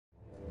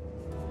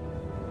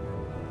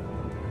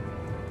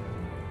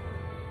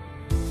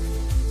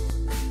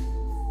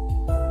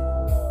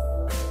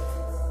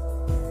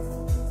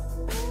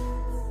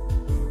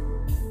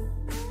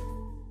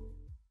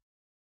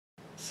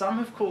some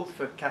have called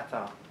for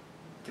Qatar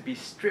to be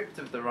stripped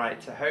of the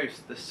right to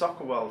host the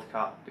Soccer World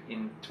Cup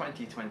in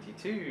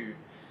 2022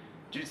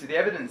 due to the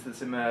evidence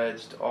that's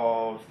emerged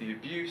of the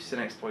abuse and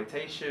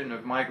exploitation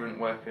of migrant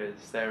workers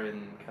there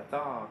in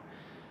Qatar.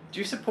 Do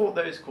you support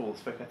those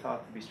calls for Qatar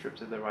to be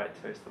stripped of the right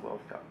to host the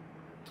World Cup?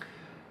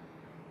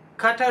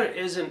 Qatar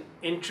is an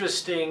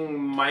interesting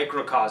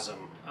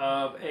microcosm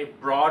of a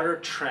broader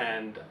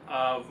trend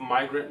of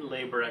migrant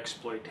labor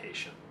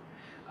exploitation.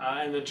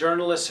 And the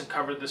journalists have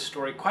covered this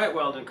story quite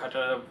well in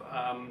Qatar,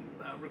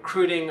 of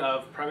recruiting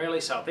of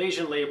primarily South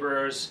Asian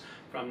laborers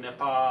from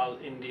Nepal,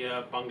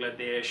 India,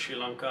 Bangladesh, Sri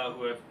Lanka,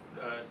 who have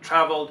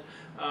traveled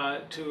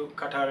to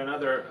Qatar and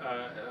other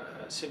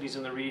cities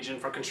in the region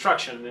for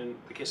construction. In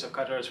the case of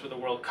Qatar, it's for the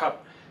World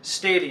Cup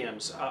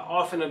stadiums,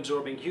 often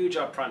absorbing huge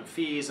upfront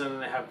fees, and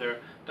then they have their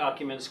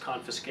documents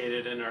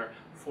confiscated and are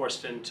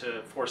forced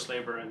into forced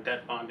labor and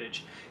debt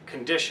bondage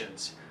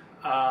conditions.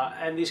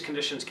 And these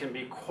conditions can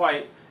be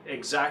quite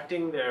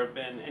exacting. There have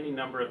been any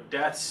number of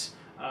deaths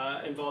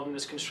involved in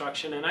this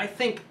construction, and I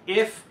think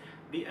if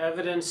the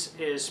evidence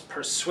is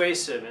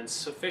persuasive and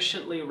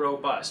sufficiently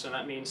robust, and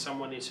that means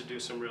someone needs to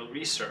do some real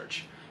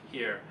research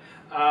here,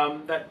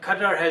 that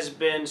Qatar has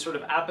been sort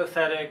of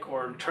apathetic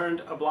or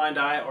turned a blind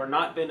eye or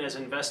not been as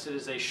invested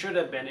as they should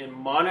have been in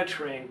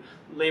monitoring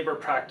labor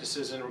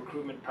practices and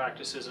recruitment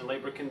practices and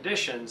labor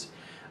conditions,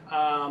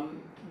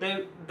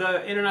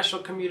 the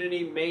international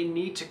community may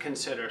need to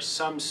consider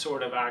some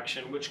sort of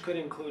action, which could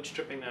include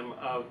stripping them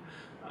of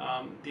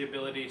the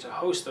ability to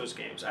host those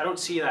games. I don't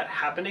see that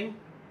happening,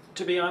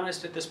 to be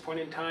honest, at this point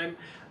in time,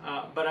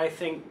 but I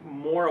think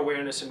more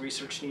awareness and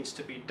research needs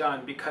to be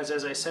done because,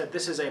 as I said,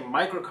 this is a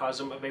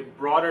microcosm of a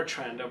broader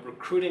trend of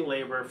recruiting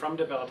labor from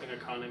developing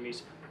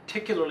economies,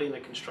 particularly in the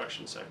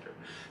construction sector,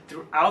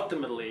 throughout the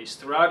Middle East,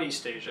 throughout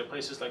East Asia,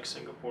 places like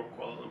Singapore,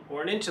 Kuala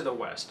Lumpur, and into the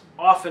West,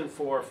 often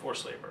for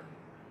forced labor.